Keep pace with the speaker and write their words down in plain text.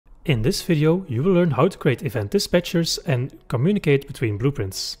In this video, you will learn how to create event dispatchers and communicate between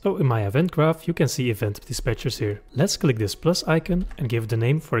blueprints. So in my event graph, you can see event dispatchers here. Let's click this plus icon and give the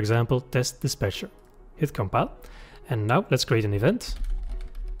name, for example, test dispatcher. Hit compile. And now let's create an event.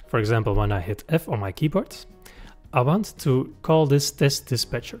 For example, when I hit F on my keyboard, I want to call this test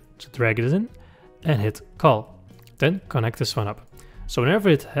dispatcher. So drag it in and hit call. Then connect this one up. So whenever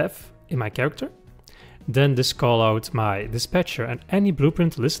it have in my character, then this call out my dispatcher, and any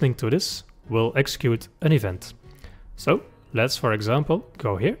blueprint listening to this will execute an event. So let's, for example,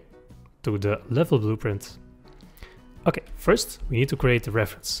 go here to the level blueprint. Okay, first we need to create the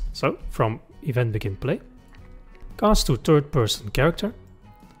reference. So from event begin play, cast to third person character,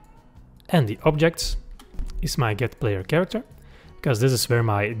 and the object is my get player character, because this is where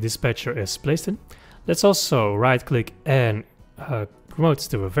my dispatcher is placed in. Let's also right click and promote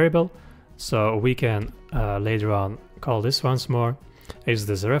to a variable. So we can later on call this once more, use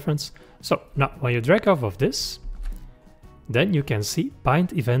this as a reference. So now when you drag off of this, then you can see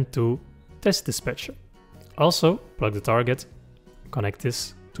bind event to test dispatcher. Also plug the target, connect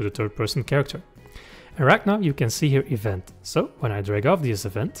this to the third person character. And right now you can see here event. So when I drag off this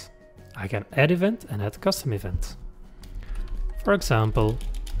event, I can add event and add custom event. For example,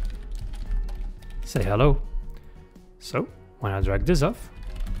 say hello. So when I drag this off,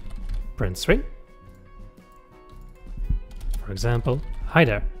 print string, for example, hi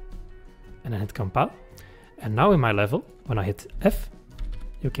there, and then hit compile. And now in my level, when I hit F,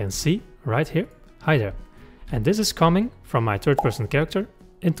 you can see right here, hi there. And this is coming from my third person character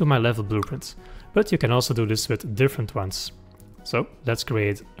into my level blueprints. But you can also do this with different ones. So let's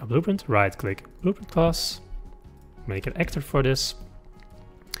create a blueprint, right click blueprint class, make an actor for this,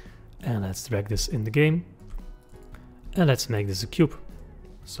 and let's drag this in the game, and let's make this a cube.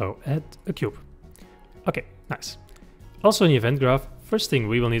 So add a cube. Okay, nice. Also in the event graph, first thing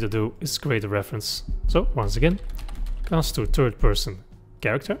we will need to do is create a reference. So once again, cast to third person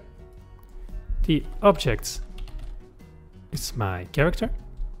character. The object is my character.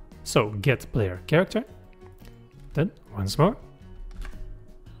 So get player character. Then once more,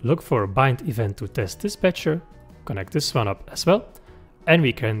 look for a bind event to test dispatcher, connect this one up as well, and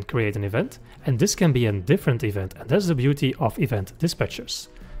we can create an event, and this can be a different event, and that's the beauty of event dispatchers.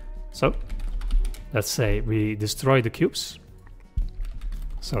 So let's say we destroy the cubes.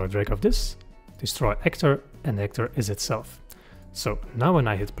 So drag off this, destroy actor, and actor is itself. So now when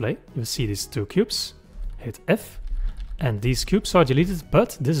I hit play, you see these two cubes, hit F, and these cubes are deleted,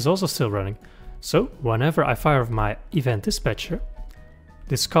 but this is also still running. So whenever I fire my event dispatcher,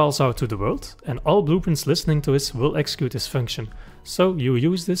 this calls out to the world, and all blueprints listening to this will execute this function. So you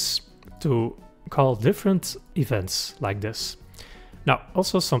use this to call different events like this. Now,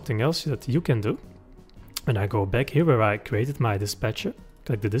 also something else that you can do, when I go back here where I created my dispatcher,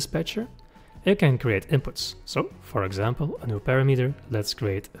 click the dispatcher, you can create inputs. So, for example, a new parameter, let's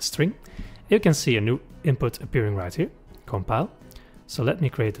create a string. You can see a new input appearing right here, compile. So let me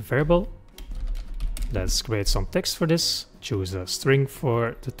create a variable. Let's create some text for this, choose a string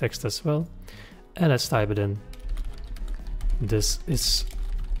for the text as well, and let's type it in. This is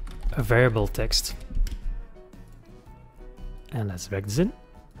a variable text. And let's drag this in,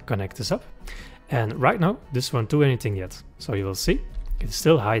 connect this up. And right now, this won't do anything yet. So you will see, it's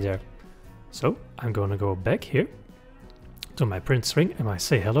still hi there. So I'm gonna go back here to my print string and my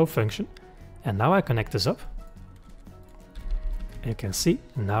say hello function. And now I connect this up. And you can see,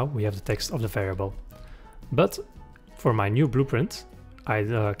 now we have the text of the variable. But for my new blueprint,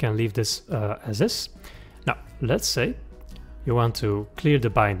 I can leave this as is. Now, let's say you want to clear the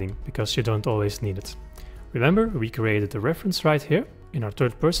binding because you don't always need it. Remember, we created a reference right here in our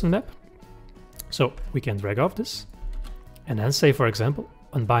third person map. So we can drag off this and then say, for example,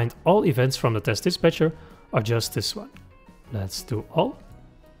 unbind all events from the test dispatcher or just this one. Let's do all.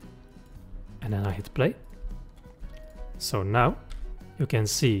 And then I hit play. So now you can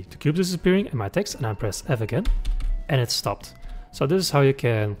see the cube disappearing in my text, and I press F again and it stopped. So this is how you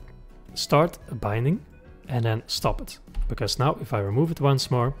can start a binding and then stop it. Because now if I remove it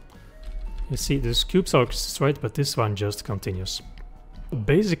once more, you see these cubes are destroyed, but this one just continues.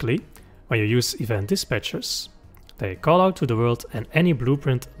 Basically, when you use event dispatchers, they call out to the world, and any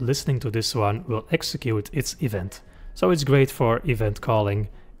blueprint listening to this one will execute its event. So it's great for event calling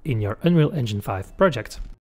in your Unreal Engine 5 project.